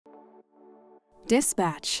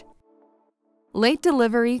Dispatch. Late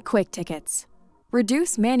delivery quick tickets.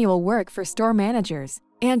 Reduce manual work for store managers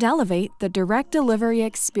and elevate the direct delivery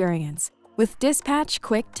experience with Dispatch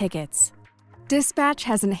Quick Tickets. Dispatch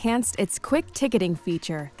has enhanced its quick ticketing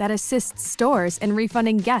feature that assists stores in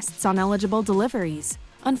refunding guests on eligible deliveries.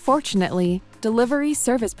 Unfortunately, delivery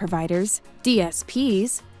service providers,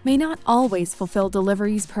 DSPs, may not always fulfill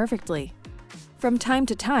deliveries perfectly. From time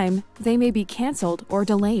to time, they may be canceled or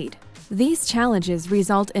delayed. These challenges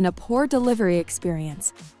result in a poor delivery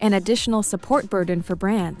experience and additional support burden for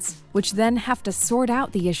brands, which then have to sort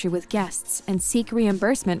out the issue with guests and seek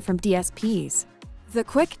reimbursement from DSPs. The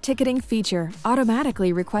quick ticketing feature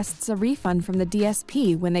automatically requests a refund from the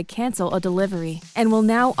DSP when they cancel a delivery, and will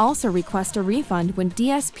now also request a refund when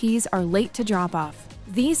DSPs are late to drop off.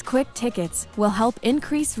 These quick tickets will help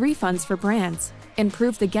increase refunds for brands,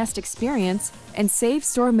 improve the guest experience, and save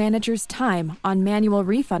store managers time on manual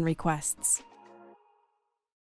refund requests.